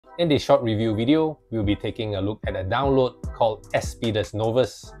In this short review video, we'll be taking a look at a download called ESPidus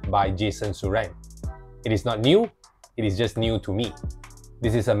Novus by Suran. It is not new, it is just new to me.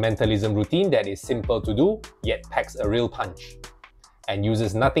 This is a mentalism routine that is simple to do, yet packs a real punch, and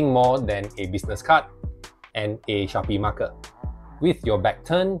uses nothing more than a business card and a Sharpie marker. With your back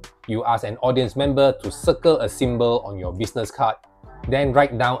turned, you ask an audience member to circle a symbol on your business card, then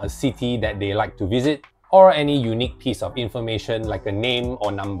write down a city that they like to visit, or any unique piece of information like a name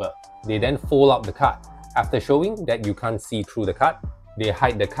or number. They then fold out the card. After showing that you can't see through the card, they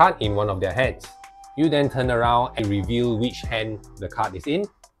hide the card in one of their hands. You then turn around and reveal which hand the card is in,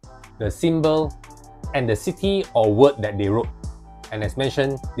 the symbol, and the city or word that they wrote. And as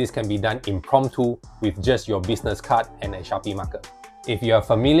mentioned, this can be done impromptu with just your business card and a Sharpie marker. If you are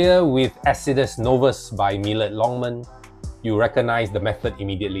familiar with ESPidus Novus by Millard Longman, you recognize the method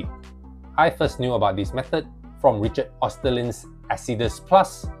immediately. I first knew about this method from Richard Osterlin's ESPidus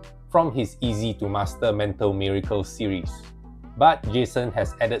Plus from his Easy to Master Mental Miracles series. But Jason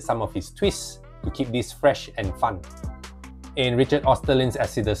has added some of his twists to keep this fresh and fun. In Richard Osterlin's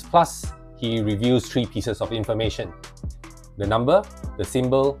ESPidus Plus, he reveals 3 pieces of information: the number, the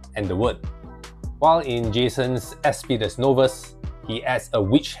symbol, and the word. While in Jason's ESPidus Novus, he adds a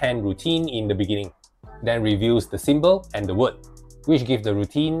which hand routine in the beginning, then reveals the symbol and the word, which give the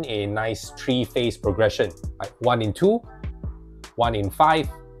routine a nice 3-phase progression, like 1 in 2, 1 in 5,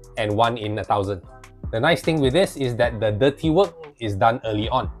 and 1 in 1,000. The nice thing with this is that the dirty work is done early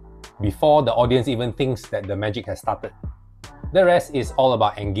on, before the audience even thinks that the magic has started. The rest is all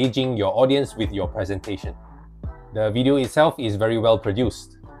about engaging your audience with your presentation. The video itself is very well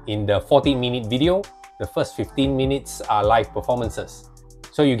produced. In the 40-minute video, the first 15 minutes are live performances,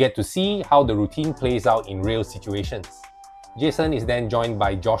 so you get to see how the routine plays out in real situations. Jason is then joined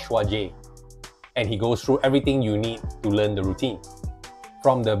by Joshua J, and he goes through everything you need to learn the routine,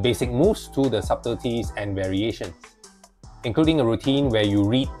 from the basic moves to the subtleties and variations, including a routine where you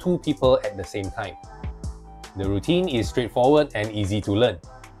read 2 people at the same time. The routine is straightforward and easy to learn,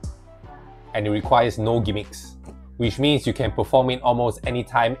 and it requires no gimmicks, which means you can perform it almost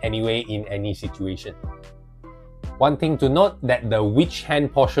anytime, anyway, in any situation. One thing to note that the which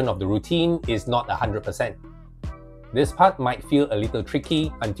hand portion of the routine is not 100%. This part might feel a little tricky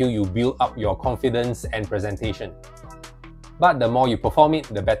until you build up your confidence and presentation. But the more you perform it,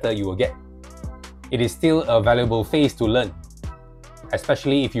 the better you will get. It is still a valuable phase to learn,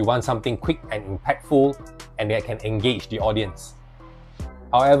 especially if you want something quick and impactful and that can engage the audience.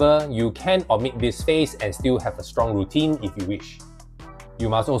 However, you can omit this phase and still have a strong routine if you wish. You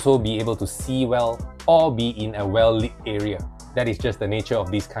must also be able to see well or be in a well-lit area. That is just the nature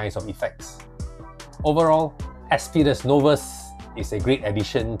of these kinds of effects. Overall, ESPidus Novus is a great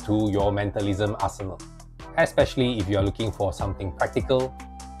addition to your mentalism arsenal, especially if you are looking for something practical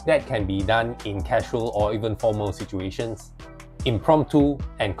that can be done in casual or even formal situations, impromptu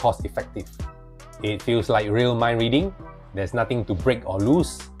and cost-effective. It feels like real mind reading. There's nothing to break or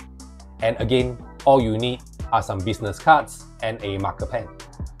lose, and again, all you need are some business cards and a marker pen.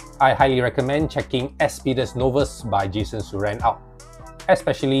 I highly recommend checking ESPidus Novus by Suran out,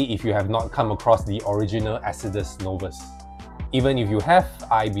 especially if you have not come across the original ESPidus Novus. Even if you have,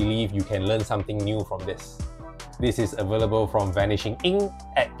 I believe you can learn something new from this. This is available from Vanishing Ink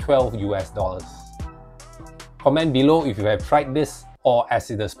at $12 US. Comment below if you have tried this or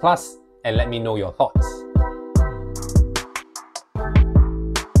ESPidus Plus and let me know your thoughts.